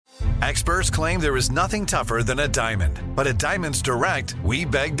Experts claim there is nothing tougher than a diamond. But at Diamonds Direct, we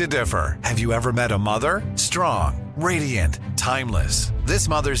beg to differ. Have you ever met a mother? Strong, radiant, timeless. This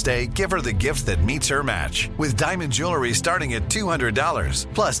Mother's Day, give her the gift that meets her match. With diamond jewelry starting at $200.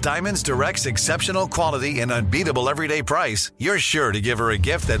 Plus Diamonds Direct's exceptional quality and unbeatable everyday price, you're sure to give her a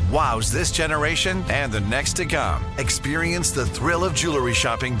gift that wows this generation and the next to come. Experience the thrill of jewelry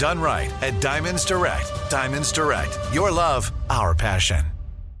shopping done right at Diamonds Direct. Diamonds Direct. Your love, our passion.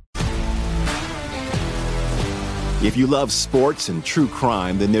 If you love sports and true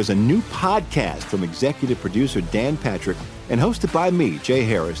crime, then there's a new podcast from executive producer Dan Patrick and hosted by me, Jay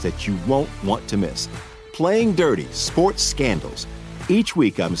Harris, that you won't want to miss. Playing Dirty: Sports Scandals. Each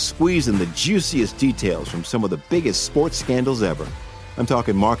week, I'm squeezing the juiciest details from some of the biggest sports scandals ever. I'm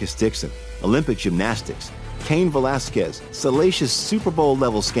talking Marcus Dixon, Olympic gymnastics, Cain Velasquez, salacious Super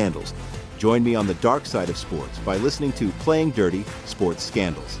Bowl-level scandals. Join me on the dark side of sports by listening to Playing Dirty: Sports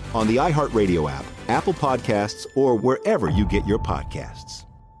Scandals on the iHeartRadio app, Apple Podcasts, or wherever you get your podcasts.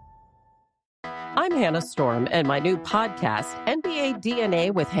 I'm Hannah Storm, and my new podcast, NBA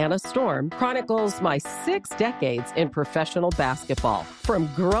DNA with Hannah Storm, chronicles my 6 decades in professional basketball. From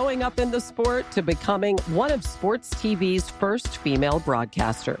growing up in the sport to becoming one of sports TV's first female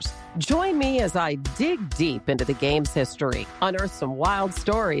broadcasters. Join me as I dig deep into the game's history, unearth some wild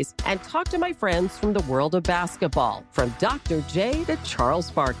stories, and talk to my friends from the world of basketball, from Dr. J to Charles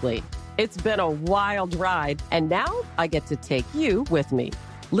Barkley. It's been a wild ride, and now I get to take you with me.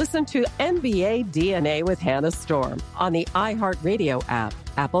 Listen to NBA DNA with Hannah Storm on the iHeartRadio app,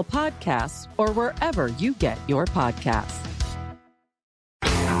 Apple Podcasts, or wherever you get your podcasts.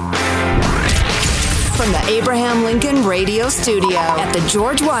 From the Abraham Lincoln Radio Studio at the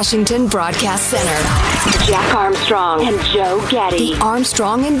George Washington Broadcast Center, Jack Armstrong and Joe Getty. The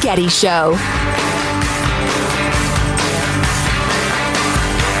Armstrong and Getty Show.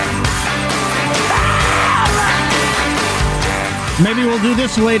 Maybe we'll do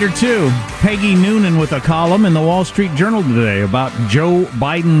this later, too. Peggy Noonan with a column in the Wall Street Journal today about Joe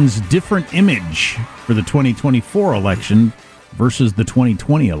Biden's different image for the 2024 election versus the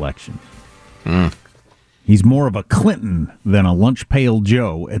 2020 election. He's more of a Clinton than a lunch pail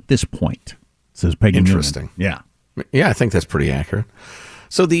Joe at this point, says Peggy Interesting. Noonan. Yeah, I think that's pretty accurate.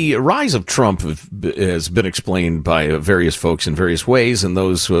 So the rise of Trump has been explained by various folks in various ways, and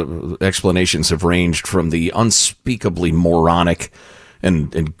those explanations have ranged from the unspeakably moronic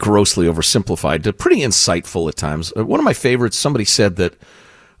and grossly oversimplified to pretty insightful at times. One of my favorites, somebody said that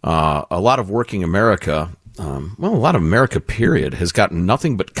a lot of working America, a lot of America, period, has gotten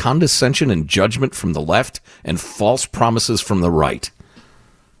nothing but condescension and judgment from the left and false promises from the right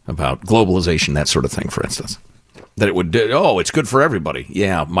about globalization, that sort of thing, for instance. That it would, it's good for everybody.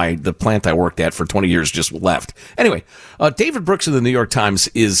 Yeah, the plant I worked at for 20 years just left. Anyway, David Brooks of the New York Times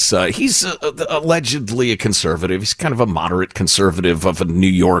he's allegedly a conservative. He's kind of a moderate conservative of a New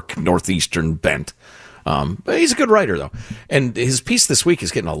York northeastern bent. But he's a good writer, though. And his piece this week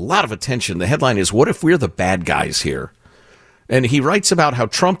is getting a lot of attention. The headline is, "What if we're the bad guys here?" And he writes about how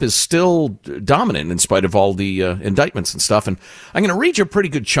Trump is still dominant in spite of all the indictments and stuff. And I'm going to read you a pretty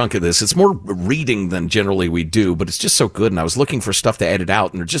good chunk of this. It's more reading than generally we do, but it's just so good. And I was looking for stuff to edit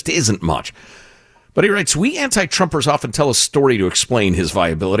out, and there just isn't much. But he writes, "We anti-Trumpers often tell a story to explain his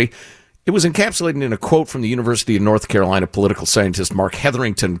viability. It was encapsulated in a quote from the University of North Carolina political scientist Mark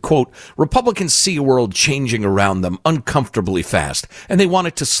Hetherington, quote, Republicans see a world changing around them uncomfortably fast, and they want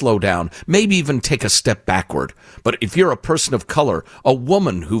it to slow down, maybe even take a step backward. But if you're a person of color, a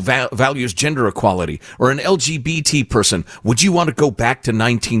woman who values gender equality, or an LGBT person, would you want to go back to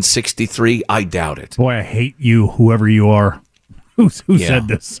 1963? I doubt it." Boy, I hate you, whoever you are. Who said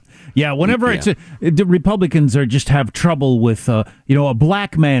this? Yeah, whenever the Republicans just have trouble with, a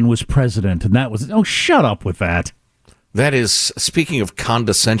black man was president, and that was, shut up with that. That is, speaking of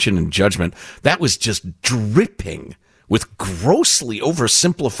condescension and judgment, that was just dripping with grossly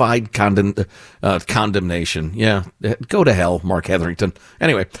oversimplified condemnation. Yeah, go to hell, Mark Hetherington.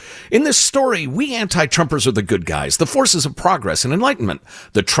 Anyway, in this story, we anti-Trumpers are the good guys, the forces of progress and enlightenment.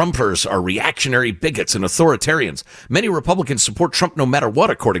 The Trumpers are reactionary bigots and authoritarians. Many Republicans support Trump no matter what,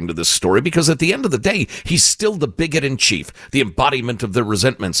 according to this story, because at the end of the day, he's still the bigot in chief, the embodiment of their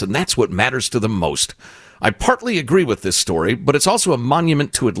resentments, and that's what matters to them most. I partly agree with this story, but it's also a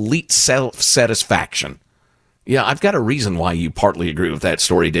monument to elite self-satisfaction. Yeah, I've got a reason why you partly agree with that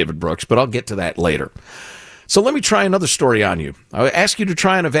story, David Brooks, but I'll get to that later. So let me try another story on you. I ask you to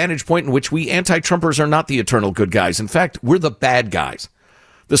try on a vantage point in which we anti-Trumpers are not the eternal good guys. In fact, we're the bad guys.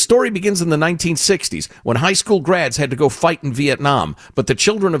 The story begins in the 1960s, when high school grads had to go fight in Vietnam, but the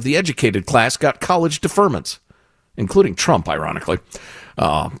children of the educated class got college deferments. including Trump, ironically,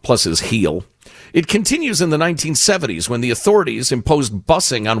 plus his heel. It continues in the 1970s when the authorities imposed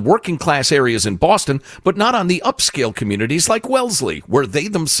busing on working-class areas in Boston, but not on the upscale communities like Wellesley, where they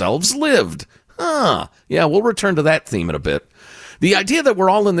themselves lived. Yeah, we'll return to that theme in a bit. The idea that we're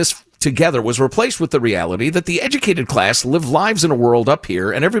all in this together was replaced with the reality that the educated class live lives in a world up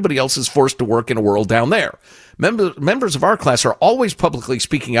here and everybody else is forced to work in a world down there. Members of our class are always publicly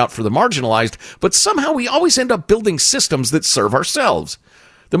speaking out for the marginalized, but somehow we always end up building systems that serve ourselves.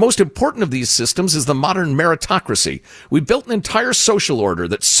 The most important of these systems is the modern meritocracy. We built an entire social order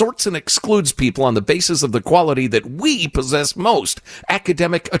that sorts and excludes people on the basis of the quality that we possess most,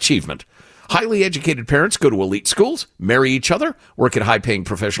 academic achievement. Highly educated parents go to elite schools, marry each other, work at high-paying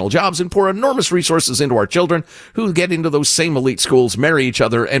professional jobs, and pour enormous resources into our children who get into those same elite schools, marry each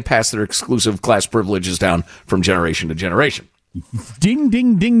other, and pass their exclusive class privileges down from generation to generation. Ding,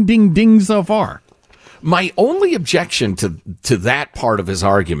 ding, ding, ding, ding so far. My only objection to that part of his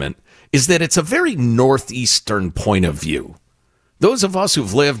argument is that it's a very northeastern point of view. Those of us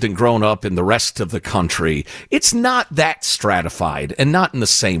who've lived and grown up in the rest of the country, it's not that stratified and not in the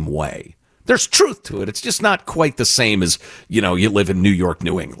same way. There's truth to it. It's just not quite the same as, you live in New York,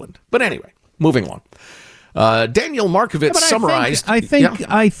 New England. But anyway, moving on. Daniel Markovits summarized.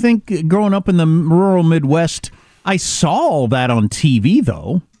 I think growing up in the rural Midwest, I saw all that on TV,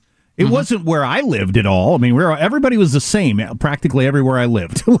 though. It wasn't where I lived at all. I mean, everybody was the same practically everywhere I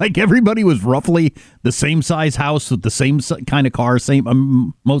lived. Like everybody was roughly the same size house with the same kind of car,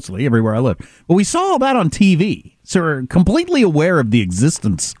 mostly everywhere I lived. But we saw all that on TV, so we're completely aware of the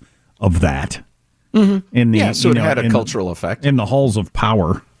existence of that. Mm-hmm. So it had a cultural effect. In the halls of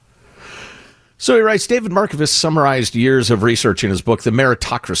power. So he writes, David Markovits summarized years of research in his book, The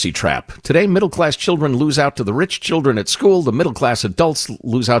Meritocracy Trap. Today, middle-class children lose out to the rich children at school. The middle-class adults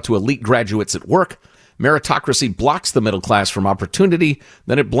lose out to elite graduates at work. Meritocracy blocks the middle class from opportunity.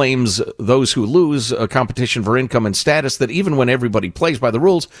 Then it blames those who lose a competition for income and status that even when everybody plays by the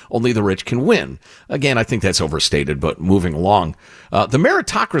rules, only the rich can win. Again, I think that's overstated, but moving along. The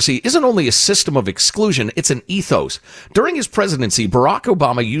meritocracy isn't only a system of exclusion, it's an ethos. During his presidency, Barack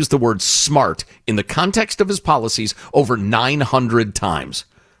Obama used the word smart in the context of his policies over 900 times.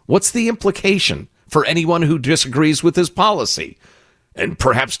 What's the implication for anyone who disagrees with his policy? And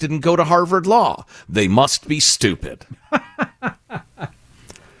perhaps didn't go to Harvard Law. They must be stupid.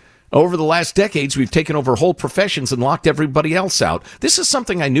 Over the last decades, we've taken over whole professions and locked everybody else out. This is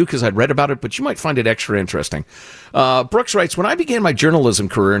something I knew because I'd read about it, but you might find it extra interesting. Brooks writes, when I began my journalism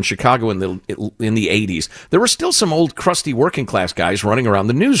career in Chicago in the 80s, there were still some old crusty working class guys running around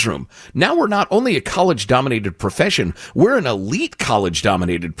the newsroom. Now we're not only a college-dominated profession, we're an elite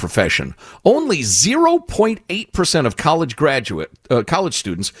college-dominated profession. Only 0.8% of college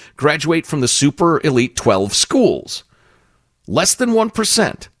students graduate from the super elite 12 schools. Less than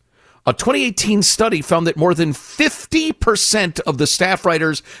 1%. A 2018 study found that more than 50% of the staff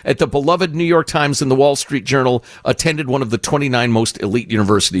writers at the beloved New York Times and the Wall Street Journal attended one of the 29 most elite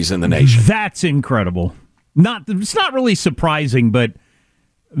universities in the nation. That's incredible. It's not really surprising, but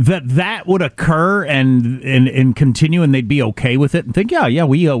that would occur and continue, and they'd be okay with it and think,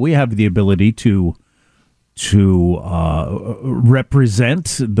 we have the ability to represent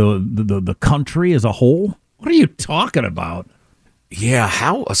the country as a whole. What are you talking about? Yeah,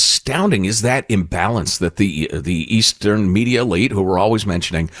 how astounding is that imbalance that the Eastern media elite, who we're always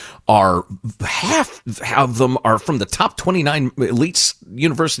mentioning, are half of them are from the top 29 elite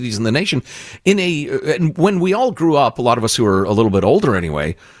universities in the nation. And when we all grew up, a lot of us who are a little bit older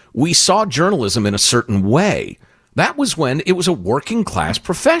anyway, we saw journalism in a certain way. That was when it was a working class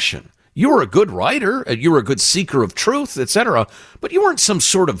profession. You were a good writer, you were a good seeker of truth, etc., but you weren't some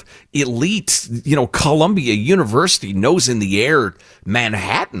sort of elite, Columbia University nose in the air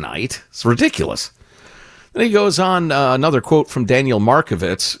Manhattanite. It's ridiculous. Then he goes on, another quote from Daniel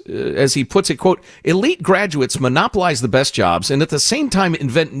Markovits, as he puts it, quote, elite graduates monopolize the best jobs and at the same time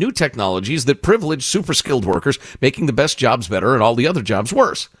invent new technologies that privilege super skilled workers, making the best jobs better and all the other jobs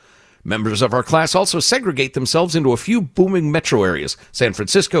worse. Members of our class also segregate themselves into a few booming metro areas, San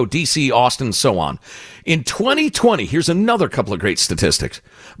Francisco, D.C., Austin, so on. In 2020, here's another couple of great statistics.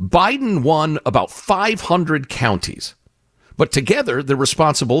 Biden won about 500 counties, but together they're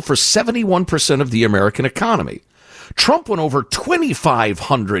responsible for 71% of the American economy. Trump won over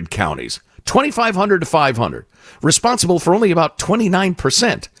 2,500 counties, 2,500 to 500, responsible for only about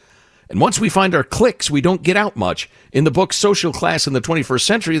 29%. And once we find our cliques, we don't get out much. In the book Social Class in the 21st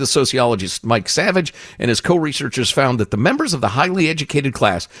Century, the sociologist Mike Savage and his co-researchers found that the members of the highly educated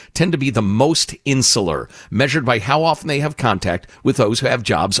class tend to be the most insular, measured by how often they have contact with those who have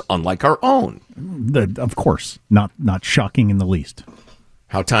jobs unlike our own. Of course, not shocking in the least.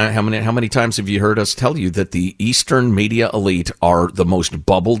 How many times have you heard us tell you that the Eastern media elite are the most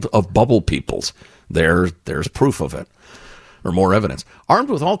bubbled of bubble peoples? There's proof of it. Or more evidence.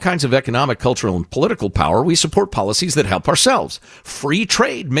 Armed with all kinds of economic, cultural, and political power, we support policies that help ourselves. Free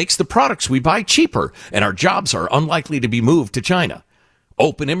trade makes the products we buy cheaper, and our jobs are unlikely to be moved to China.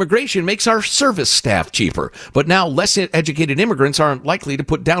 Open immigration makes our service staff cheaper, but now less educated immigrants aren't likely to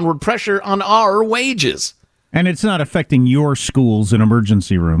put downward pressure on our wages. And it's not affecting your schools and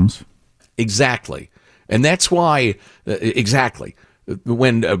emergency rooms. Exactly. And that's why, exactly,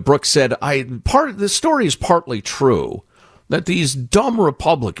 when Brooks said, the story is partly true, that these dumb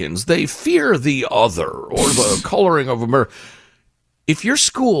Republicans, they fear the other or the coloring of America. If your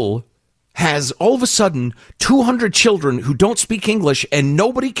school has all of a sudden 200 children who don't speak English and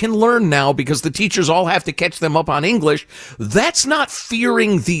nobody can learn now because the teachers all have to catch them up on English, that's not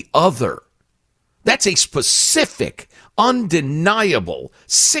fearing the other. That's a specific, undeniable,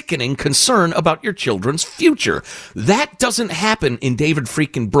 sickening concern about your children's future. That doesn't happen in David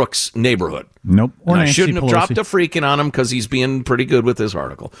freaking Brooks' neighborhood. Nope. Or I Nancy shouldn't have Pelosi. dropped a freaking on him because he's being pretty good with this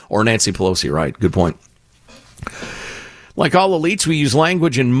article. Or Nancy Pelosi, right? Good point. Like all elites, we use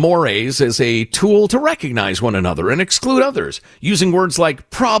language and mores as a tool to recognize one another and exclude others, using words like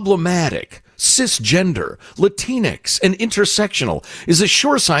problematic, cisgender, Latinx, and intersectional is a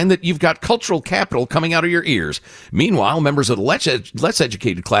sure sign that you've got cultural capital coming out of your ears. Meanwhile, members of the less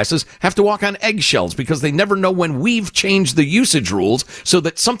educated classes have to walk on eggshells because they never know when we've changed the usage rules so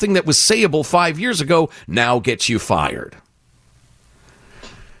that something that was sayable 5 years ago now gets you fired.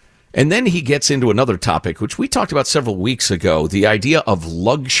 And then he gets into another topic, which we talked about several weeks ago, the idea of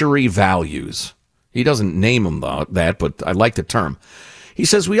luxury values. He doesn't name them that, but I like the term. He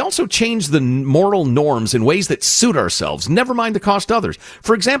says we also change the moral norms in ways that suit ourselves, never mind the cost to others.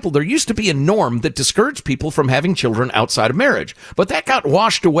 For example, there used to be a norm that discouraged people from having children outside of marriage, but that got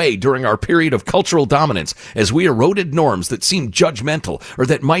washed away during our period of cultural dominance as we eroded norms that seemed judgmental or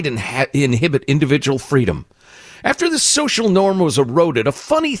that might inhibit individual freedom. After this social norm was eroded, a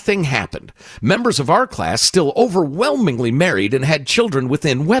funny thing happened. Members of our class still overwhelmingly married and had children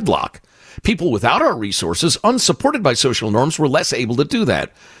within wedlock. People without our resources, unsupported by social norms, were less able to do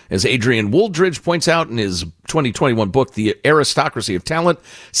that. As Adrian Wooldridge points out in his 2021 book, The Aristocracy of Talent,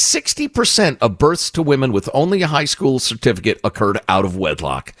 60% of births to women with only a high school certificate occurred out of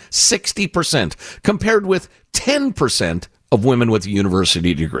wedlock. 60%, compared with 10% of women with a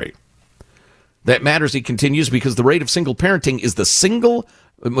university degree. That matters, he continues, because the rate of single parenting is the single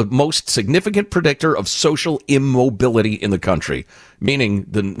most significant predictor of social immobility in the country, meaning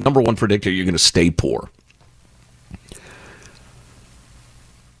the number one predictor you're going to stay poor.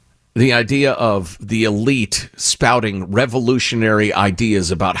 The idea of the elite spouting revolutionary ideas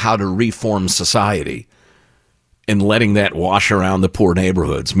about how to reform society and letting that wash around the poor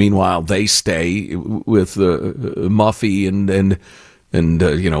neighborhoods. Meanwhile, they stay with Muffy and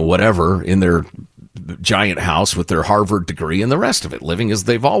whatever in their giant house with their Harvard degree and the rest of it, living as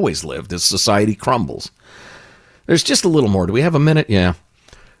they've always lived as society crumbles. There's just a little more. Do we have a minute? Yeah.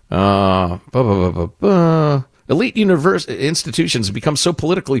 Elite institutions have become so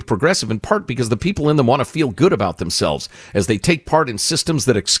politically progressive in part because the people in them want to feel good about themselves as they take part in systems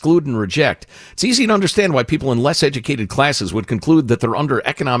that exclude and reject. It's easy to understand why people in less educated classes would conclude that they're under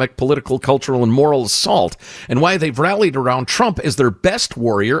economic, political, cultural, and moral assault, and why they've rallied around Trump as their best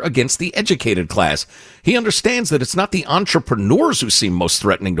warrior against the educated class. He understands that it's not the entrepreneurs who seem most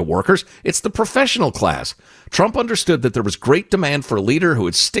threatening to workers, it's the professional class. Trump understood that there was great demand for a leader who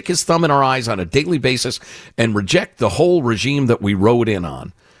would stick his thumb in our eyes on a daily basis and reject the whole regime that we rode in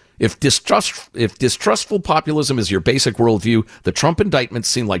on. If distrustful populism is your basic worldview, the Trump indictments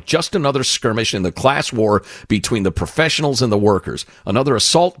seem like just another skirmish in the class war between the professionals and the workers, another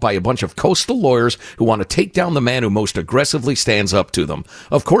assault by a bunch of coastal lawyers who want to take down the man who most aggressively stands up to them.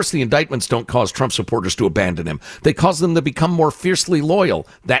 Of course, the indictments don't cause Trump supporters to abandon him. They cause them to become more fiercely loyal.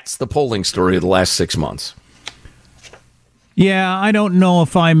 That's the polling story of the last 6 months. Yeah, I don't know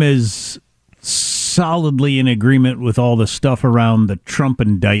if I'm as solidly in agreement with all the stuff around the Trump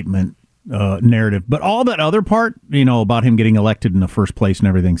indictment narrative. But all that other part, about him getting elected in the first place and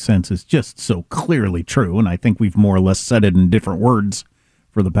everything since is just so clearly true. And I think we've more or less said it in different words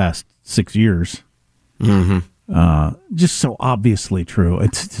for the past 6 years. Mm-hmm. Just so obviously true.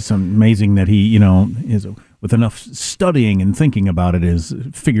 It's just amazing that he, with enough studying and thinking about it, is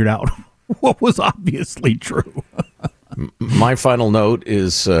figured out what was obviously true. My final note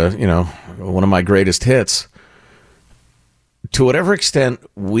is, one of my greatest hits. To whatever extent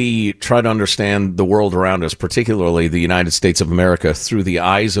we try to understand the world around us, particularly the United States of America, through the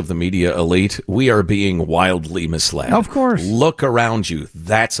eyes of the media elite, we are being wildly misled. Of course. Look around you.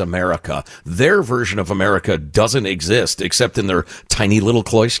 That's America. Their version of America doesn't exist except in their tiny little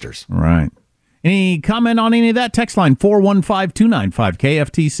cloisters. Right. Any comment on any of that? Text line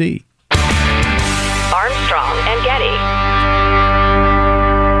 415-295-KFTC. Armstrong and Getty.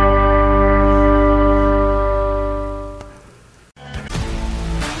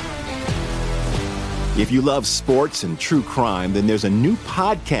 If you love sports and true crime, then there's a new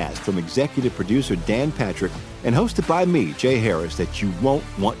podcast from executive producer Dan Patrick and hosted by me, Jay Harris, that you won't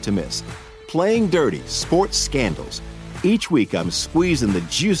want to miss. Playing Dirty: Sports Scandals. Each week, I'm squeezing the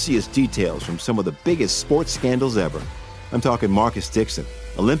juiciest details from some of the biggest sports scandals ever. I'm talking Marcus Dixon,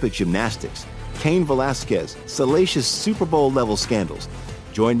 Olympic gymnastics, Cain Velasquez, salacious Super Bowl-level scandals.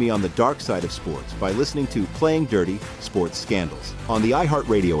 Join me on the dark side of sports by listening to Playing Dirty: Sports Scandals on the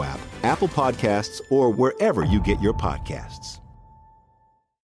iHeartRadio app, Apple Podcasts, or wherever you get your podcasts.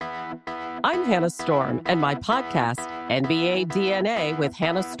 I'm Hannah Storm, and my podcast, NBA DNA with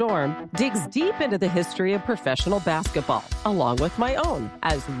Hannah Storm, digs deep into the history of professional basketball, along with my own,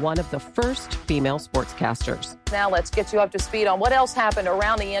 as one of the first female sportscasters. Now let's get you up to speed on what else happened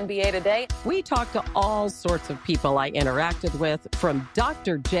around the NBA today. We talk to all sorts of people I interacted with, from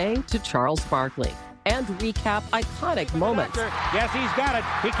Dr. J to Charles Barkley, and recap iconic moments. Yes, he's got it.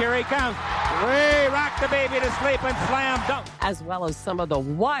 Here he comes. Way rock the baby to sleep and slam dunk. As well as some of the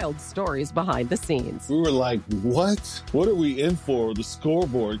wild stories behind the scenes. We were like, what? What are we in for? The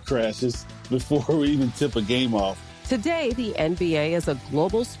scoreboard crashes before we even tip a game off. Today, the NBA is a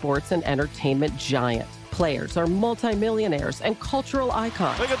global sports and entertainment giant. Players are multimillionaires and cultural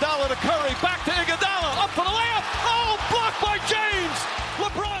icons. Iguodala to Curry, back to Iguodala, up for the layup. Oh, blocked by James.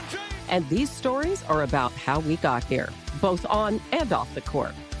 LeBron James. And these stories are about how we got here, both on and off the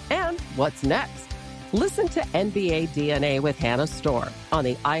court. And what's next? Listen to NBA DNA with Hannah Storm on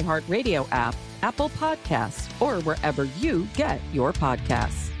the iHeartRadio app, Apple Podcasts, or wherever you get your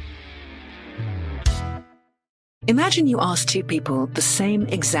podcasts. Imagine you ask two people the same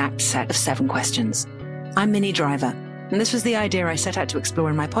exact set of 7 questions. I'm Minnie Driver, and this was the idea I set out to explore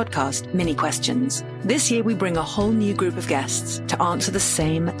in my podcast, Mini Questions. This year, we bring a whole new group of guests to answer the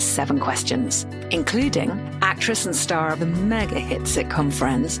same 7 questions, including actress and star of the mega hit sitcom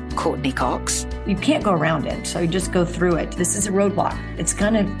Friends, Courtney Cox. You can't go around it, so you just go through it. This is a roadblock. It's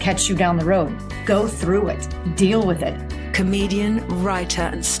going to catch you down the road. Go through it. Deal with it. Comedian, writer,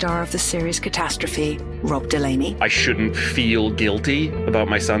 and star of the series Catastrophe, Rob Delaney. I shouldn't feel guilty about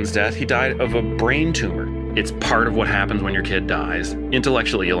my son's death. He died of a brain tumor. It's part of what happens when your kid dies.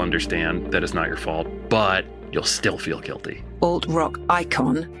 Intellectually, you'll understand that it's not your fault, but you'll still feel guilty. Alt-rock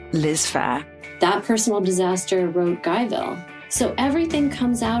icon, Liz Phair. That personal disaster wrote Guyville. So everything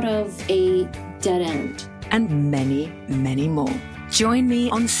comes out of a dead end. And many, many more. Join me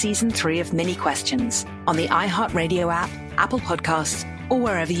on Season 3 of Mini Questions on the iHeartRadio app, Apple Podcasts, or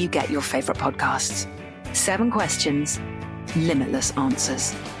wherever you get your favorite podcasts. 7 questions, limitless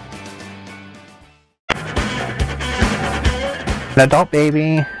answers. An adult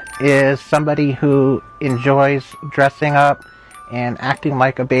baby is somebody who enjoys dressing up and acting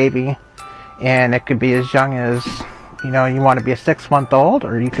like a baby, and it could be as young as, you want to be a 6-month-old,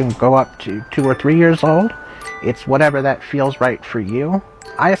 or you can go up to 2 or 3 years old. It's whatever that feels right for you.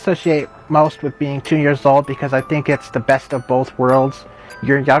 I associate most with being 2 years old because I think it's the best of both worlds.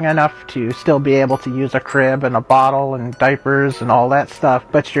 You're young enough to still be able to use a crib and a bottle and diapers and all that stuff,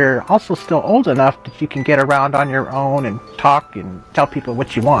 but you're also still old enough that you can get around on your own and talk and tell people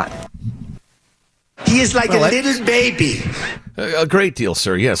what you want. He is like a little baby. A great deal,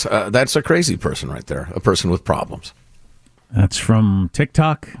 sir. Yes, that's a crazy person right there, a person with problems. That's from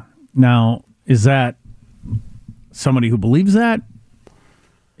TikTok. Now, is that somebody who believes that?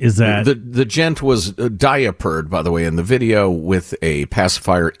 Is that the gent was diapered, by the way, in the video with a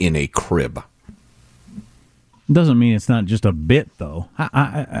pacifier in a crib? Doesn't mean it's not just a bit, though.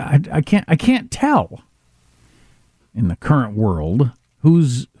 I can't tell in the current world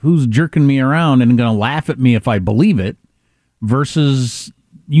who's jerking me around and going to laugh at me if I believe it, versus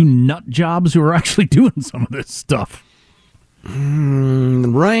you nut jobs who are actually doing some of this stuff.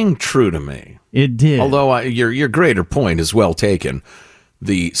 Rang true to me. It did. Although your greater point is well taken.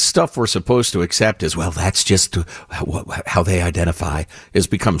 the stuff we're supposed to accept is, well, that's just how they identify, has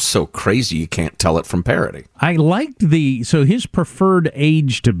become so crazy you can't tell it from parody. I liked so his preferred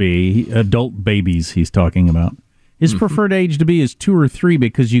age to be, adult babies he's talking about, his preferred age to be is 2 or 3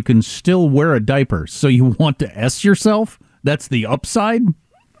 because you can still wear a diaper. So you want to S yourself? That's the upside?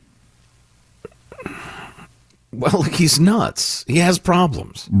 Well, he's nuts. He has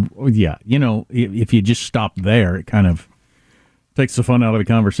problems. Yeah, if you just stop there, it kind of takes the fun out of the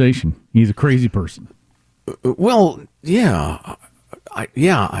conversation. He's a crazy person. Well, yeah. I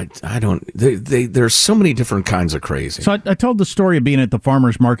don't... There's so many different kinds of crazy. So I told the story of being at the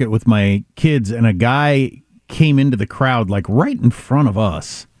farmer's market with my kids, and a guy came into the crowd, like right in front of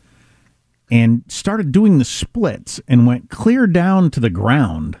us, and started doing the splits and went clear down to the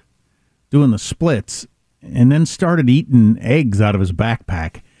ground doing the splits, and then started eating eggs out of his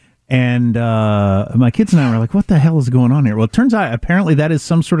backpack. And my kids and I were like, what the hell is going on here? Well, it turns out apparently that is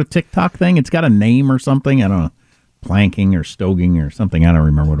some sort of TikTok thing. It's got a name or something. I don't know, planking or stoking or something. I don't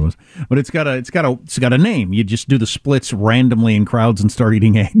remember what it was. But it's got a name. You just do the splits randomly in crowds and start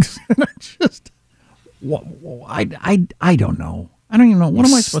eating eggs. And I don't know. I don't even know. What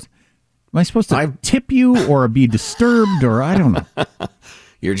am I supposed to... Am I supposed to tip you or be disturbed, or I don't know?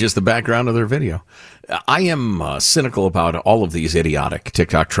 You're just the background of their video. I am cynical about all of these idiotic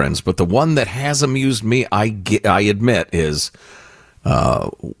TikTok trends, but the one that has amused me, I admit, is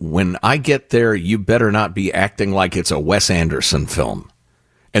when I get there, you better not be acting like it's a Wes Anderson film.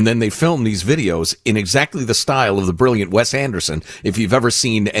 And then they film these videos in exactly the style of the brilliant Wes Anderson. If you've ever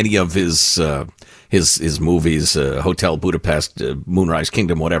seen any of his movies, Hotel Budapest, Moonrise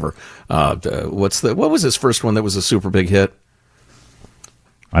Kingdom, whatever. What was his first one that was a super big hit?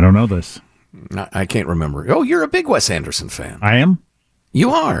 I don't know this. I can't remember. Oh, you're a big Wes Anderson fan. I am?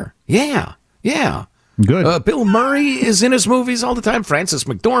 You are. Yeah. Good. Bill Murray is in his movies all the time. Frances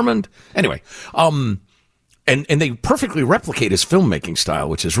McDormand. Anyway, and they perfectly replicate his filmmaking style,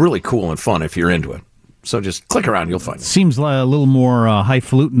 which is really cool and fun if you're into it. So just click around, you'll find it. Seems like a little more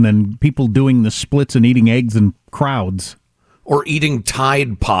highfalutin than people doing the splits and eating eggs in crowds. Or eating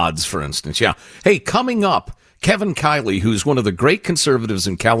Tide Pods, for instance. Yeah. Hey, coming up, Kevin Kiley, who's one of the great conservatives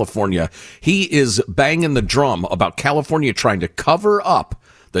in California, he is banging the drum about California trying to cover up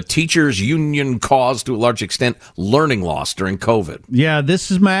the teachers' union caused, to a large extent, learning loss during COVID. Yeah,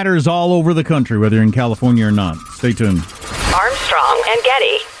 this matters all over the country, whether you're in California or not. Stay tuned. Armstrong and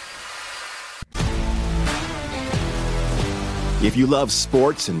Getty. If you love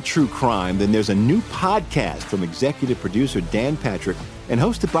sports and true crime, then there's a new podcast from executive producer Dan Patrick and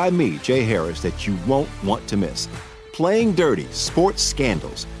hosted by me, Jay Harris, that you won't want to miss. Playing Dirty: Sports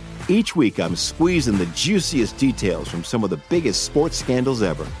Scandals. Each week, I'm squeezing the juiciest details from some of the biggest sports scandals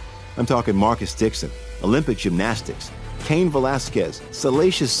ever. I'm talking Marcus Dixon, Olympic gymnastics, Cain Velasquez,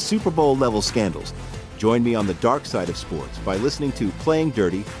 salacious Super Bowl-level scandals. Join me on the dark side of sports by listening to Playing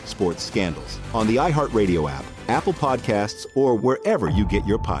Dirty: Sports Scandals on the iHeartRadio app, Apple Podcasts, or wherever you get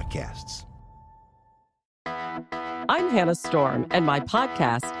your podcasts. I'm Hannah Storm, and my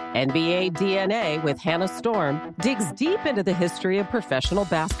podcast, NBA DNA with Hannah Storm, digs deep into the history of professional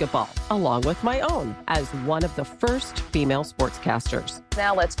basketball, along with my own, as one of the first female sportscasters.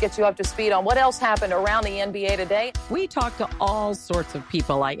 Now let's get you up to speed on what else happened around the NBA today. We talked to all sorts of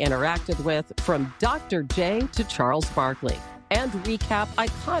people I interacted with, from Dr. J to Charles Barkley, and recap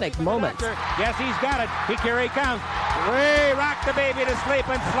iconic moments. Yes, he's got it. Here he comes. Way rock the baby to sleep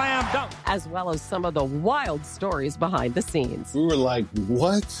and slam dunk. As well as some of the wild stories behind the scenes. We were like,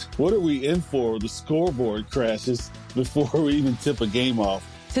 what? What are we in for? The scoreboard crashes before we even tip a game off.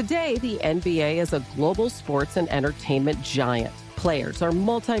 Today, the NBA is a global sports and entertainment giant. Players are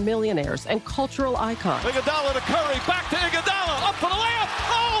multimillionaires and cultural icons. Iguodala to Curry, back to Iguodala, up for the layup.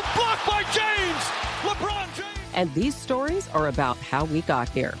 Oh, blocked by James. LeBron James. And these stories are about how we got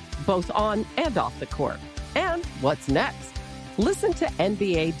here, both on and off the court. And what's next? Listen to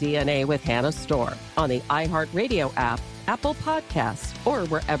NBA DNA with Hannah Storm on the iHeartRadio app, Apple Podcasts, or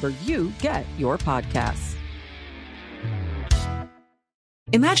wherever you get your podcasts.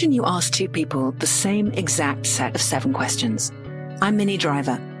 Imagine you ask 2 people the same exact set of 7 questions. I'm Minnie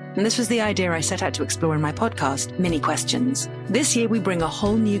Driver, and this was the idea I set out to explore in my podcast, Mini Questions. This year, we bring a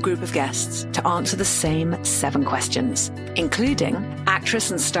whole new group of guests to answer the same 7 questions, including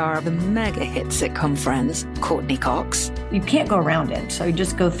actress and star of the mega hit sitcom Friends, Courtney Cox. You can't go around it, so you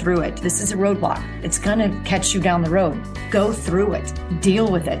just go through it. This is a roadblock. It's going to catch you down the road. Go through it.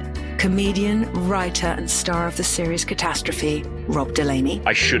 Deal with it. Comedian, writer, and star of the series Catastrophe, Rob Delaney.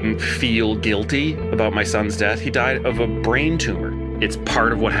 I shouldn't feel guilty about my son's death. He died of a brain tumor. It's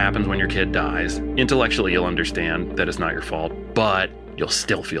part of what happens when your kid dies. Intellectually, you'll understand that it's not your fault, but you'll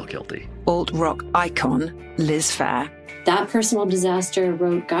still feel guilty. Alt-rock icon Liz Phair. That personal disaster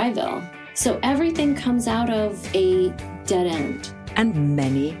wrote Guyville. So everything comes out of a dead end. And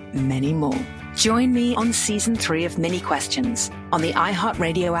many, many more. Join me on Season 3 of Mini Questions on the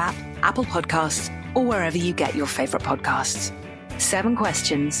iHeartRadio app, Apple Podcasts, or wherever you get your favorite podcasts. 7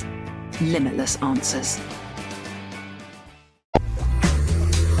 questions, limitless answers.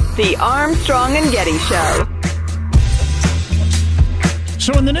 The Armstrong and Getty Show.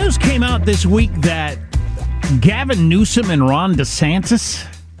 So when the news came out this week that Gavin Newsom and Ron DeSantis,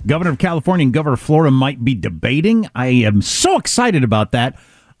 governor of California and governor of Florida, might be debating, I am so excited about that,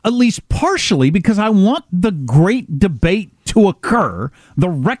 at least partially because I want the great debate to occur, the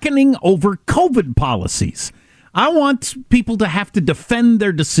reckoning over COVID policies. I want people to have to defend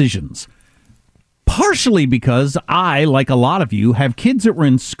their decisions. Partially because I, like a lot of you, have kids that were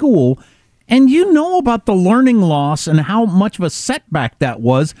in school, and you know about the learning loss and how much of a setback that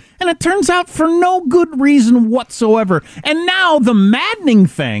was, and it turns out for no good reason whatsoever. And now the maddening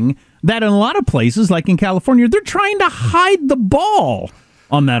thing that in a lot of places, like in California, they're trying to hide the ball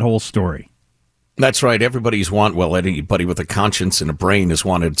on that whole story. That's right. Anybody with a conscience and a brain has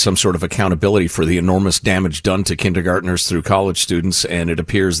wanted some sort of accountability for the enormous damage done to kindergartners through college students, and it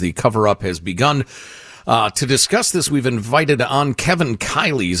appears the cover-up has begun. To discuss this, we've invited on Kevin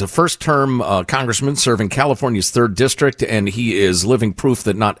Kiley. He's a first-term congressman serving California's 3rd District, and he is living proof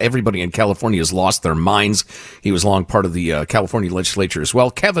that not everybody in California has lost their minds. He was long part of the California legislature as well.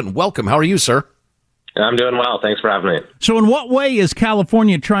 Kevin, welcome. How are you, sir? I'm doing well. Thanks for having me. So in what way is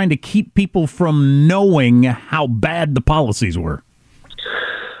California trying to keep people from knowing how bad the policies were?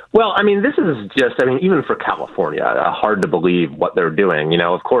 Well, I mean, this is just, even for California, hard to believe what they're doing.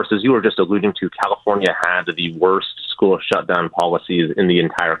 Of course, as you were just alluding to, California had the worst school shutdown policies in the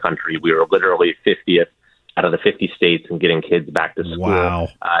entire country. We were literally 50th out of the 50 states in getting kids back to school. Wow.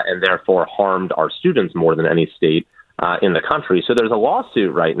 And therefore harmed our students more than any state in the country. So there's a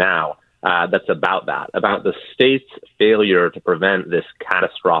lawsuit right now that's about that, about the state's failure to prevent this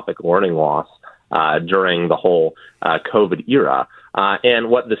catastrophic learning loss during the whole COVID era. And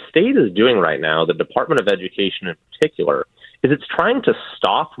what the state is doing right now, the Department of Education in particular, is it's trying to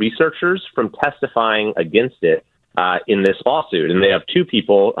stop researchers from testifying against it in this lawsuit. And they have 2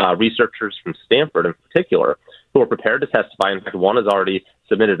 people, researchers from Stanford in particular, who are prepared to testify. In fact, one has already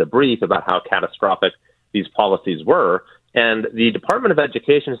submitted a brief about how catastrophic these policies were. And the Department of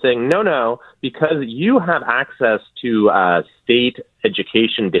Education is saying, no, because you have access to state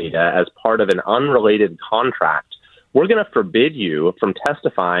education data as part of an unrelated contract, we're going to forbid you from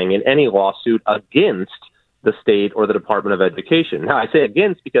testifying in any lawsuit against the state or the Department of Education. Now, I say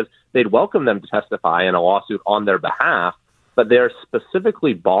against because they'd welcome them to testify in a lawsuit on their behalf, but they're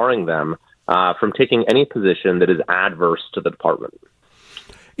specifically barring them from taking any position that is adverse to the department.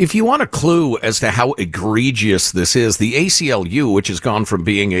 If you want a clue as to how egregious this is, the ACLU, which has gone from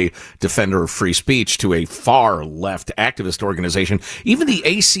being a defender of free speech to a far left activist organization, even the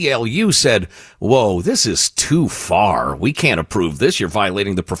ACLU said, whoa, this is too far. We can't approve this. You're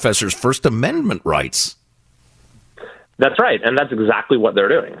violating the professor's First Amendment rights. That's right. And that's exactly what they're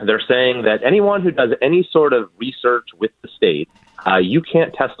doing. They're saying that anyone who does any sort of research with the state, you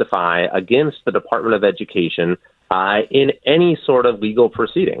can't testify against the Department of Education in any sort of legal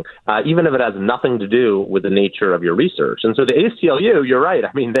proceeding, even if it has nothing to do with the nature of your research. And so the ACLU, you're right.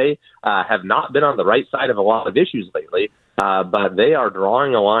 They have not been on the right side of a lot of issues lately, but they are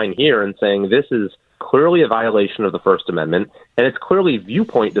drawing a line here and saying this is clearly a violation of the First Amendment, and it's clearly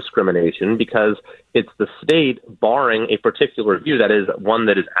viewpoint discrimination because it's the state barring a particular view that is one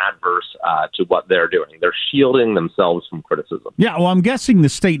that is adverse to what they're doing. They're shielding themselves from criticism. Yeah, well, I'm guessing the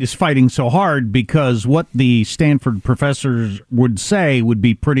state is fighting so hard because what the Stanford professors would say would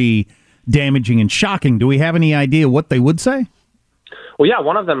be pretty damaging and shocking. Do we have any idea what they would say? Well, yeah,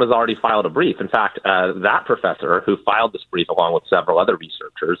 one of them has already filed a brief. In fact, that professor who filed this brief along with several other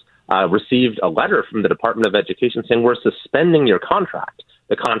researchers received a letter from the Department of Education saying we're suspending your contract,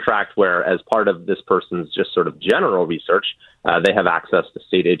 the contract where, as part of this person's just sort of general research, they have access to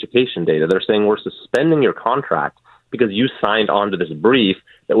state education data. They're saying we're suspending your contract because you signed on to this brief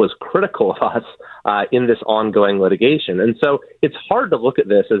that was critical of us in this ongoing litigation. And so it's hard to look at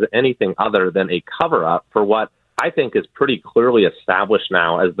this as anything other than a cover-up for what I think is pretty clearly established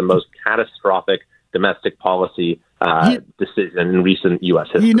now as the most catastrophic domestic policy decision in recent U.S.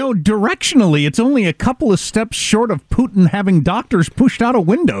 history. Directionally, it's only a couple of steps short of Putin having doctors pushed out of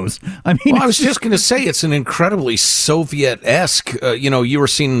windows. I was just going to say it's an incredibly Soviet-esque. You were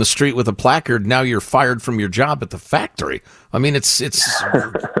seen in the street with a placard. Now you're fired from your job at the factory.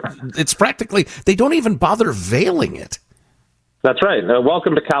 It's practically they don't even bother veiling it. That's right.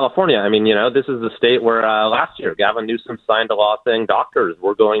 Welcome to California. I mean, this is the state where last year Gavin Newsom signed a law saying doctors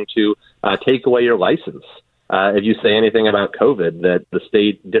were going to take away your license if you say anything about COVID that the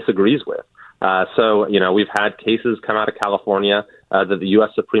state disagrees with. So, we've had cases come out of California that the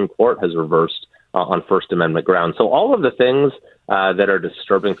U.S. Supreme Court has reversed on First Amendment grounds. So all of the things that are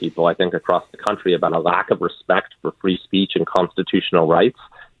disturbing people, I think, across the country about a lack of respect for free speech and constitutional rights,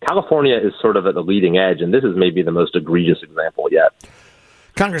 California is sort of at the leading edge, and this is maybe the most egregious example yet.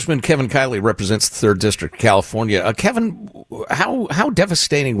 Congressman Kevin Kiley represents the 3rd District of California. Kevin, how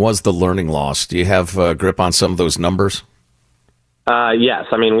devastating was the learning loss? Do you have a grip on some of those numbers? Yes.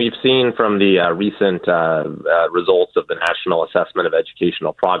 I mean, we've seen from the recent results of the National Assessment of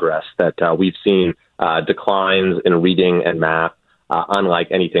Educational Progress that we've seen declines in reading and math, unlike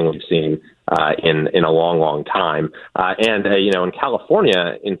anything we've seen in a long, long time. And in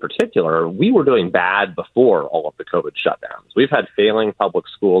California in particular, we were doing bad before all of the COVID shutdowns. We've had failing public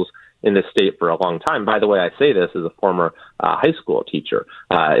schools in this state for a long time. By the way, I say this as a former high school teacher,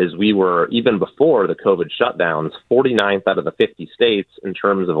 as we were, even before the COVID shutdowns, 49th out of the 50 states in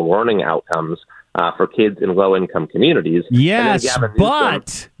terms of learning outcomes for kids in low-income communities. Yes,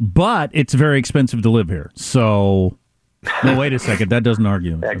 but it's very expensive to live here. So, no, wait a second. That doesn't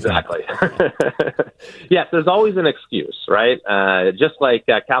argue. Exactly. Yes, there's always an excuse, right? Just like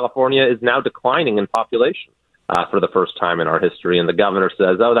California is now declining in population for the first time in our history. And the governor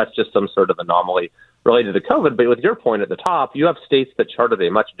says, oh, that's just some sort of anomaly related to COVID. But with your point at the top, you have states that charted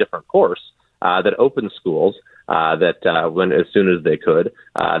a much different course, that opened schools when as soon as they could,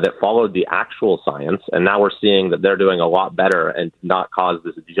 that followed the actual science. And now we're seeing that they're doing a lot better and not cause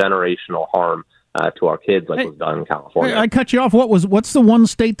this generational harm to our kids like was done in California. I cut you off. What's the one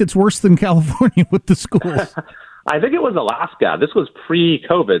state that's worse than California with the schools? I think it was Alaska. This was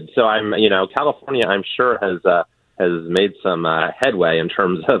pre-COVID, so California, I'm sure has made some headway in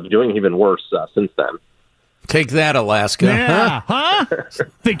terms of doing even worse since then. Take that, Alaska. Yeah, huh?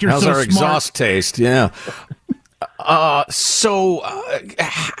 Think you're How's so our smart. exhaust taste? Yeah.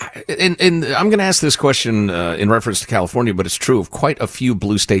 And I'm going to ask this question in reference to California, but it's true of quite a few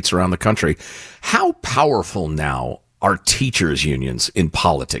blue states around the country. How powerful now are teachers' unions in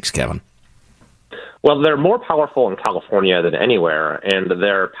politics, Kevin? Well, they're more powerful in California than anywhere, and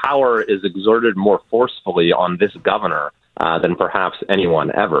their power is exerted more forcefully on this governor than perhaps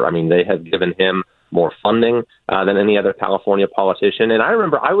anyone ever. I mean, they have given him more funding than any other California politician. And I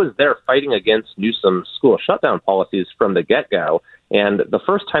remember I was there fighting against Newsom's school shutdown policies from the get-go. And the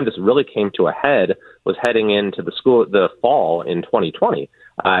first time this really came to a head was heading into the fall in 2020.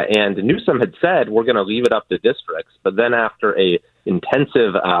 And Newsom had said, we're going to leave it up to districts. But then after a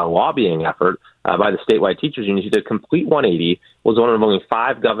intensive lobbying effort by the statewide teachers union, he did a complete 180, was one of only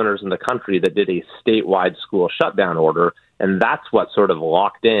 5 governors in the country that did a statewide school shutdown order. And that's what sort of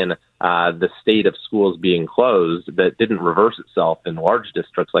locked in the state of schools being closed that didn't reverse itself in large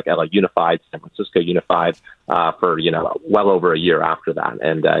districts like LA Unified, San Francisco Unified for, well over a year after that,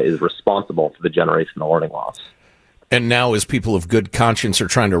 and is responsible for the generational learning loss. And now, as people of good conscience are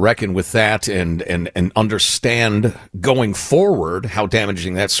trying to reckon with that and understand going forward how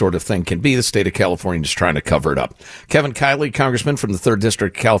damaging that sort of thing can be, the state of California is trying to cover it up. Kevin Kiley, Congressman from the 3rd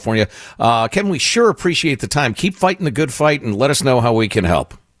District of California. Kevin, we sure appreciate the time. Keep fighting the good fight and let us know how we can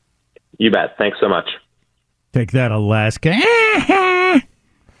help. You bet. Thanks so much. Take that, Alaska.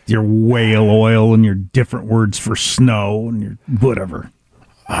 Your whale oil and your different words for snow and your whatever.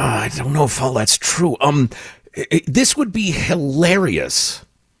 I don't know if all that's true. This would be hilarious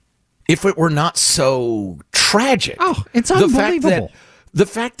if it were not so tragic. Oh, it's unbelievable. The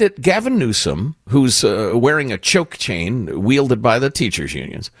fact that Gavin Newsom, who's wearing a choke chain wielded by the teachers'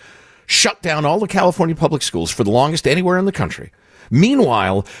 unions, shut down all the California public schools for the longest anywhere in the country.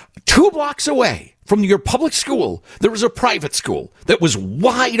 Meanwhile, 2 blocks away from your public school, there was a private school that was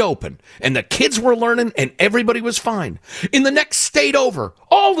wide open, and the kids were learning, and everybody was fine. In the next state over,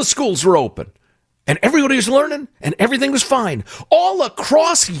 all the schools were open. And everybody was learning, and everything was fine. All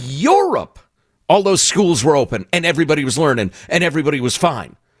across Europe, all those schools were open, and everybody was learning, and everybody was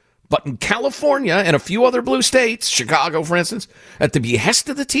fine. But in California and a few other blue states, Chicago, for instance, at the behest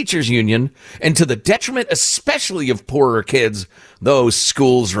of the teachers union, and to the detriment especially of poorer kids, those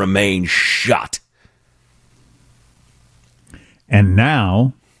schools remain shut. And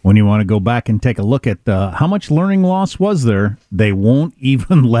now, when you want to go back and take a look at how much learning loss was there, they won't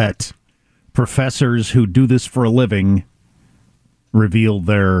even let professors who do this for a living reveal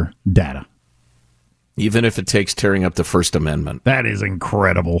their data. Even if it takes tearing up the First Amendment. That is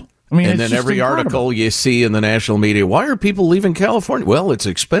incredible. I mean, and then every article you see in the national media, why are people leaving California? Well, it's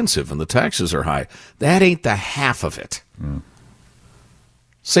expensive and the taxes are high. That ain't the half of it.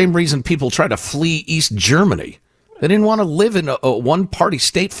 Same reason people try to flee East Germany. They didn't want to live in a one-party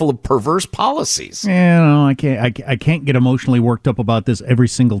state full of perverse policies. Yeah, no, I can't get emotionally worked up about this every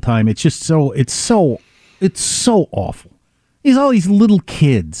single time. It's just it's so awful. All these little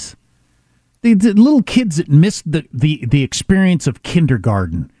kids, the little kids that miss the experience of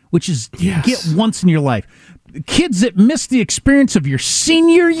kindergarten, which is you get once in your life. Kids that miss the experience of your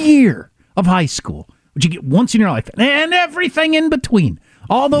senior year of high school, which you get once in your life, and everything in between.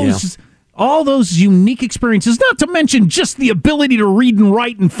 All those unique experiences, not to mention just the ability to read and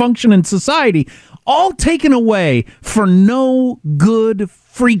write and function in society, all taken away for no good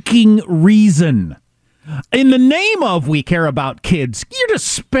freaking reason. In the name of we care about kids, you're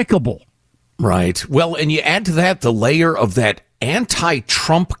despicable. Right. Well, and you add to that the layer of that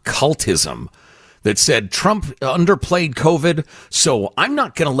anti-Trump cultism that said Trump underplayed COVID, so I'm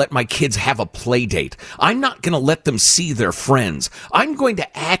not going to let my kids have a play date. I'm not going to let them see their friends. I'm going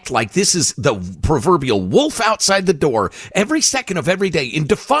to act like this is the proverbial wolf outside the door every second of every day in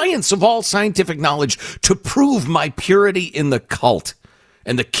defiance of all scientific knowledge to prove my purity in the cult.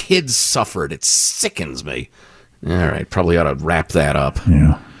 And the kids suffered. It sickens me. All right, probably ought to wrap that up.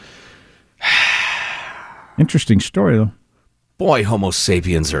 Yeah. Interesting story, though. Boy, Homo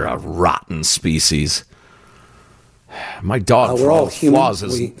sapiens are a rotten species. My dog, we're all human.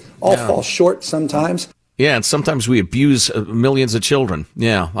 We all yeah. fall short sometimes. Yeah, and sometimes we abuse millions of children.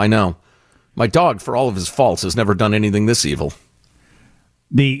 Yeah, I know. My dog, for all of his faults, has never done anything this evil.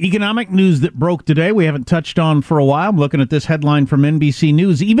 The economic news that broke today, we haven't touched on for a while. I'm looking at this headline from NBC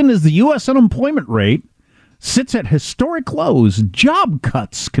News. Even as the U.S. unemployment rate sits at historic lows, job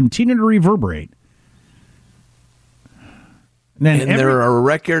cuts continue to reverberate. And there are a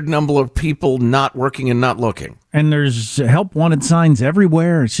record number of people not working and not looking. And there's help wanted signs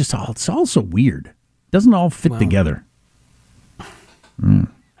everywhere. It's all so weird. Doesn't all fit together.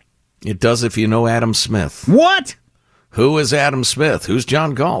 It does if you know Adam Smith. What? Who is Adam Smith? Who's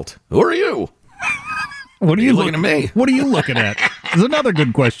John Galt? Who are you? What are you looking at me? What are you looking at? Is another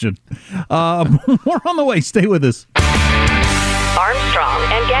good question. More on the way. Stay with us. Armstrong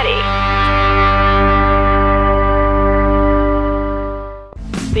and Getty.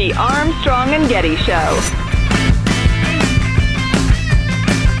 The Armstrong and Getty Show.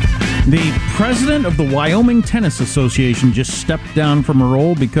 The president of the Wyoming Tennis Association just stepped down from her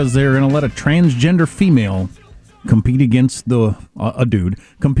role because they're going to let a transgender female compete against a dude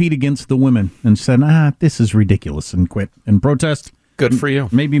compete against the women, and said, this is ridiculous, and quit and protest. Good for you.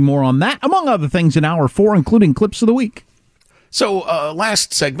 Maybe more on that, among other things, in hour 4, including clips of the week. So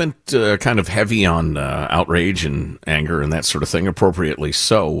last segment, kind of heavy on outrage and anger and that sort of thing, appropriately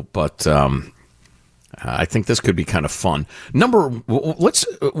so, but I think this could be kind of fun. Michael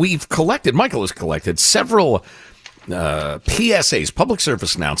has collected several PSAs, public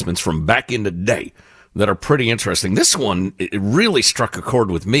service announcements from back in the day that are pretty interesting. This one, it really struck a chord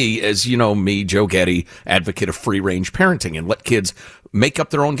with me, as you know, me, Joe Getty, advocate of free-range parenting, and let kids make up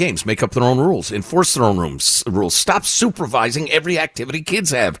their own games, make up their own rules, enforce their own rules. Stop supervising every activity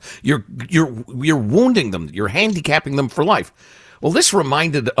kids have. You're wounding them. You're handicapping them for life. Well, this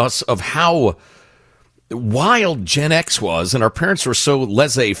reminded us of how wild Gen X was, and our parents were so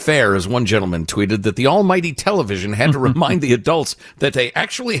laissez-faire, as one gentleman tweeted, that the almighty television had to remind the adults that they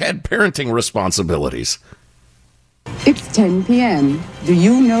actually had parenting responsibilities. It's 10 p.m. Do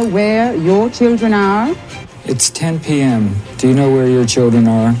you know where your children are? It's 10 p.m. Do you know where your children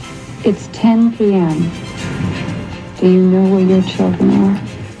are? It's 10 p.m. Do you know where your children are?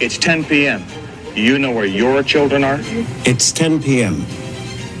 It's 10 p.m. Do you know where your children are? It's 10 p.m.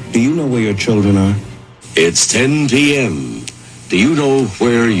 Do you know where your children are? It's 10 p.m. Do you know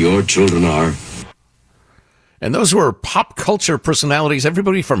where your children are? And those were pop culture personalities,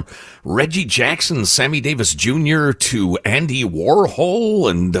 everybody from Reggie Jackson, Sammy Davis Jr. to Andy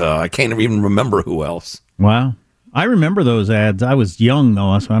Warhol, and I can't even remember who else. Wow. I remember those ads. I was young,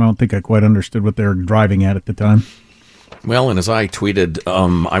 though, so I don't think I quite understood what they were driving at the time. Well, and as I tweeted,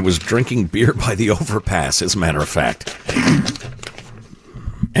 I was drinking beer by the overpass, as a matter of fact.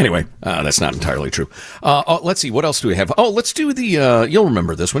 Anyway, that's not entirely true. Let's see, what else do we have? Oh, let's do the, you'll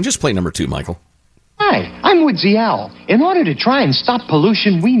remember this one. Just play number 2, Michael. Hi, I'm Woodsy Owl. In order to try and stop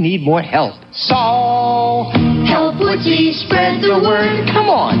pollution, we need more help. So, help Woodsy spread the word. Come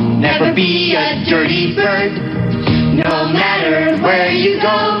on, never be a dirty bird. No matter where you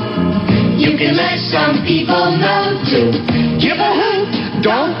go, you can let some people know to give a hoot,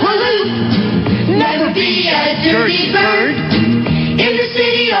 don't pollute. Never be a dirty bird. In the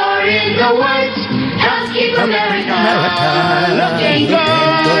city or in the woods, help keep America looking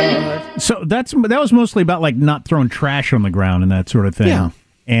good. So that was mostly about like not throwing trash on the ground and that sort of thing. Yeah.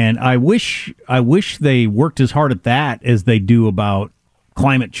 And I wish they worked as hard at that as they do about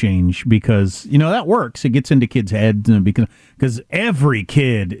climate change, because, that works. It gets into kids' heads, and because every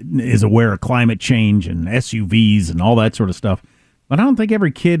kid is aware of climate change and SUVs and all that sort of stuff. But I don't think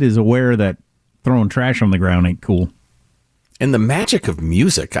every kid is aware that throwing trash on the ground ain't cool. And the magic of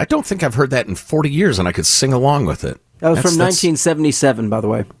music. I don't think I've heard that in 40 years, and I could sing along with it. That was from 1977, by the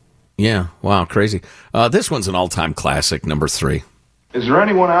way. Yeah, wow, crazy. This one's an all-time classic, number 3. Is there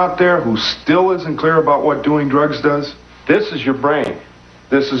anyone out there who still isn't clear about what doing drugs does? This is your brain.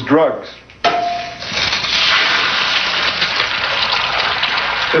 This is drugs.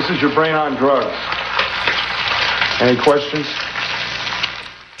 This is your brain on drugs. Any questions?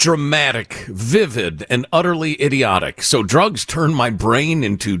 Dramatic, vivid, and utterly idiotic. So drugs turn my brain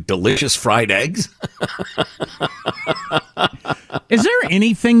into delicious fried eggs? Is there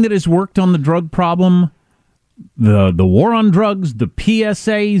anything that has worked on the drug problem? The war on drugs, the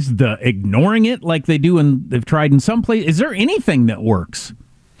PSAs, the ignoring it like they do, and they've tried in some places. Is there anything that works?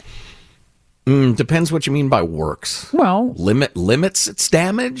 Depends what you mean by works. Well, limits its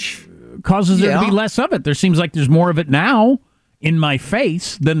damage? Causes there to be less of it. There seems like there's more of it now in my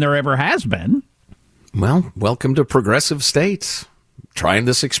face than there ever has been. Well, welcome to progressive states trying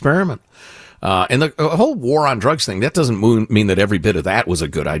this experiment. And the whole war on drugs thing, that doesn't mean that every bit of that was a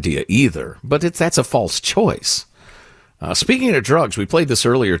good idea either. But that's a false choice. Speaking of drugs, we played this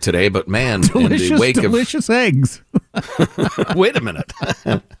earlier today, but man, in the wake of delicious eggs. Wait a minute.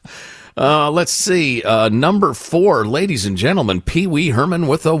 Let's see. Number 4, ladies and gentlemen, Pee Wee Herman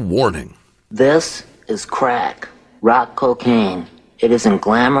with a warning. This is crack, rock cocaine. It isn't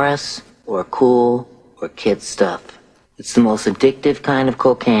glamorous or cool or kid stuff. It's the most addictive kind of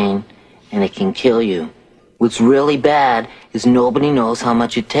cocaine, and it can kill you. What's really bad is nobody knows how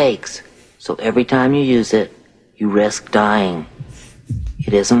much it takes. So every time you use it, you risk dying.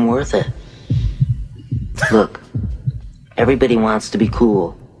 It isn't worth it. Look, everybody wants to be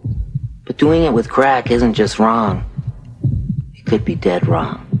cool. But doing it with crack isn't just wrong. It could be dead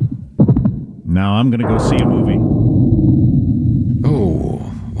wrong. Now I'm going to go see a movie.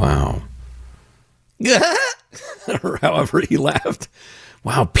 Oh, wow. Or however he laughed.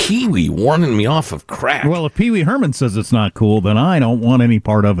 Wow, Pee-wee warning me off of crack. Well, if Pee Wee Herman says it's not cool, then I don't want any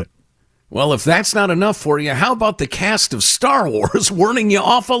part of it. Well, if that's not enough for you, how about the cast of Star Wars warning you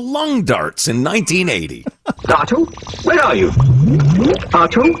off of lung darts in 1980? R2, where are you?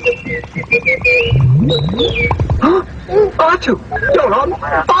 R2? Huh? R2, you're on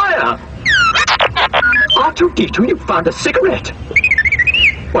fire! R2-D2, you found a cigarette.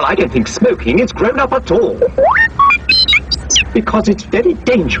 Well, I don't think smoking is grown up at all. Because it's very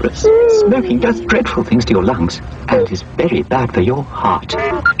dangerous. Smoking does dreadful things to your lungs and is very bad for your heart.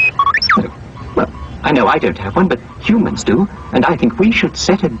 Well, I know I don't have one, but humans do, and I think we should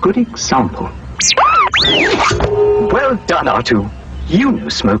set a good example. Well done, R2. You know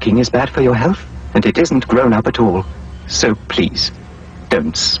smoking is bad for your health, and it isn't grown up at all. So please,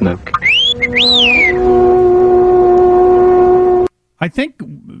 don't smoke. I think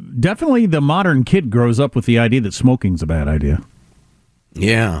definitely the modern kid grows up with the idea that smoking's a bad idea.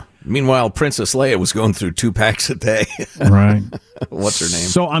 Yeah. Meanwhile, Princess Leia was going through 2 packs a day. Right. What's her name?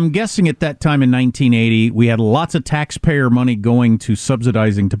 So I'm guessing at that time in 1980, we had lots of taxpayer money going to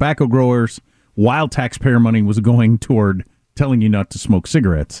subsidizing tobacco growers, while taxpayer money was going toward telling you not to smoke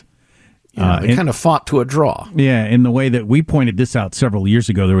cigarettes. Yeah, they kind of fought to a draw. Yeah, in the way that we pointed this out several years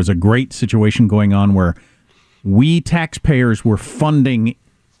ago, there was a great situation going on where we taxpayers were funding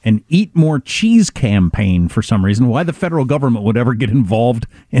an Eat More Cheese campaign for some reason. Why the federal government would ever get involved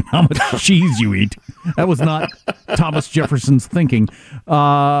in how much cheese you eat. That was not Thomas Jefferson's thinking.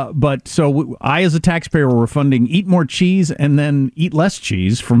 But so I, as a taxpayer, were funding Eat More Cheese and then Eat Less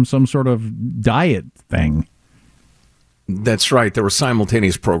Cheese from some sort of diet thing. That's right. There were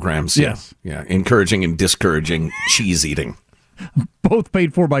simultaneous programs. Yes. Yeah, encouraging and discouraging cheese eating. Both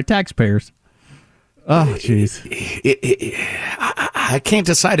paid for by taxpayers. Oh, jeez. I can't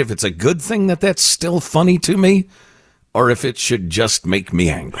decide if it's a good thing that that's still funny to me or if it should just make me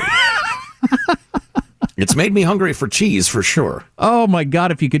angry. It's made me hungry for cheese, for sure. Oh, my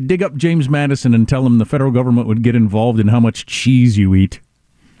God, if you could dig up James Madison and tell him the federal government would get involved in how much cheese you eat.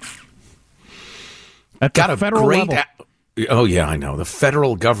 At the federal level. Oh, yeah, I know. The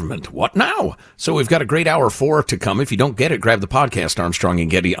federal government. What now? So we've got a great hour 4 to come. If you don't get it, grab the podcast, Armstrong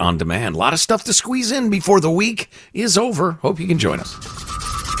and Getty On Demand. A lot of stuff to squeeze in before the week is over. Hope you can join us.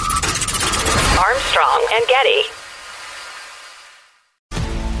 Armstrong and Getty.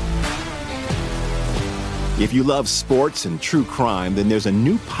 If you love sports and true crime, then there's a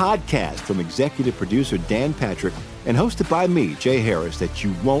new podcast from executive producer Dan Patrick and hosted by me, Jay Harris, that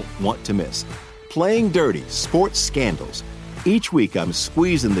you won't want to miss. Playing Dirty: Sports Scandals. Each week, I'm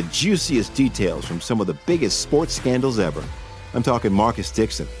squeezing the juiciest details from some of the biggest sports scandals ever. I'm talking Marcus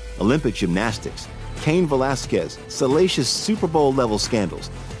Dixon, Olympic gymnastics, Cain Velasquez, salacious Super Bowl-level scandals.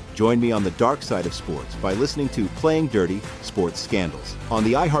 Join me on the dark side of sports by listening to Playing Dirty: Sports Scandals on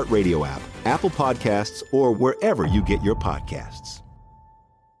the iHeartRadio app, Apple Podcasts, or wherever you get your podcasts.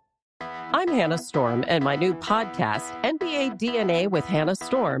 I'm Hannah Storm, and my new podcast, NBA DNA with Hannah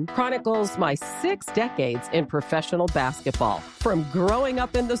Storm, chronicles my 6 decades in professional basketball. From growing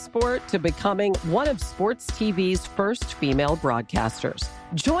up in the sport to becoming one of sports TV's first female broadcasters.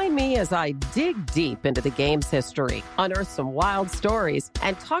 Join me as I dig deep into the game's history, unearth some wild stories,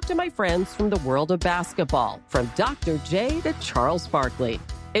 and talk to my friends from the world of basketball, from Dr. J to Charles Barkley.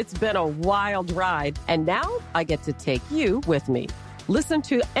 It's been a wild ride, and now I get to take you with me. Listen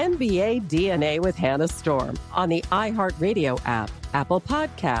to NBA DNA with Hannah Storm on the iHeartRadio app, Apple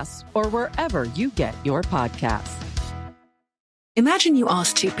Podcasts, or wherever you get your podcasts. Imagine you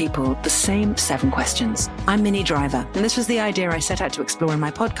ask 2 people the same 7 questions. I'm Minnie Driver, and this was the idea I set out to explore in my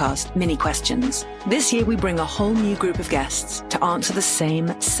podcast, Mini Questions. This year, we bring a whole new group of guests to answer the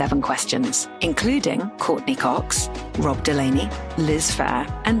same 7 questions, including Courtney Cox, Rob Delaney, Liz Phair,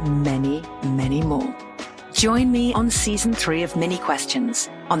 and many, many more. Join me on Season 3 of Mini Questions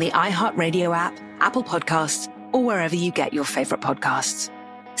on the iHeartRadio app, Apple Podcasts, or wherever you get your favorite podcasts.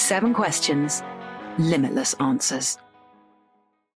 7 questions, limitless answers.